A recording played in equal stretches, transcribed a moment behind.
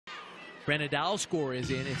Grenadal's score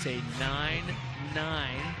is in. It's a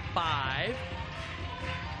 9-9-5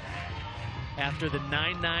 after the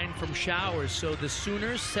 9-9 from Showers. So the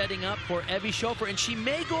Sooners setting up for Evie Schoepfer, and she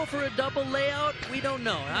may go for a double layout. We don't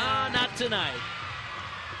know. Not tonight.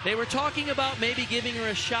 They were talking about maybe giving her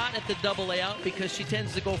a shot at the double layout because she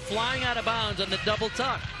tends to go flying out of bounds on the double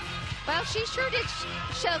tuck. Well, she sure did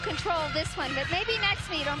show control of this one, but maybe next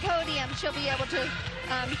meet on podium she'll be able to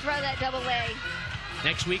throw that double A.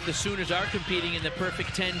 Next week, the Sooners are competing in the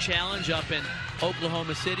Perfect 10 Challenge up in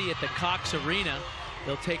Oklahoma City at the Cox Arena.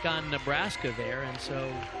 They'll take on Nebraska there, and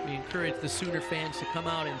so we encourage the Sooner fans to come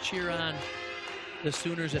out and cheer on the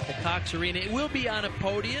Sooners at the Cox Arena. It will be on a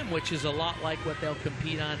podium, which is a lot like what they'll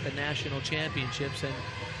compete on at the National Championships, and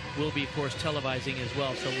we'll be, of course, televising as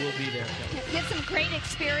well, so we'll be there. Get some great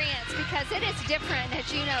experience because it is different,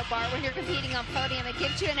 as you know, Bart, when you're competing on podium. It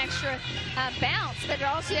gives you an extra bounce, but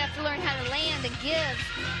also you have to learn how to land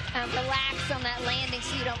and relax on that landing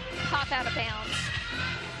so you don't pop out of bounds.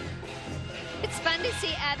 It's fun to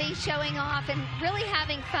see Evie showing off and really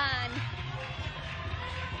having fun.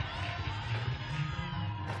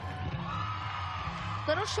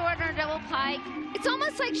 Little short on her double pike. It's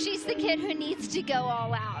almost like she's the kid who needs to go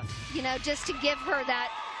all out, you know, just to give her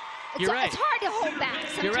that. It's hard to hold back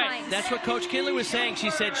sometimes. You're right. That's what Coach Kindler was saying. She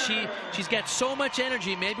said she's got so much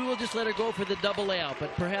energy. Maybe we'll just let her go for the double layout,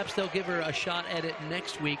 but perhaps they'll give her a shot at it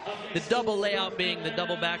next week. The double layout being the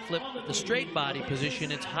double backflip, the straight body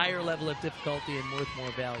position. It's higher level of difficulty and worth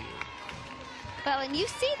more value. Well, and you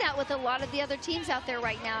see that with a lot of the other teams out there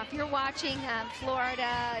right now. If you're watching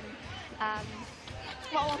Florida and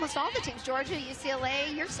well, almost all the teams, Georgia,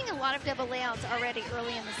 UCLA, you're seeing a lot of double layouts already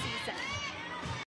early in the season.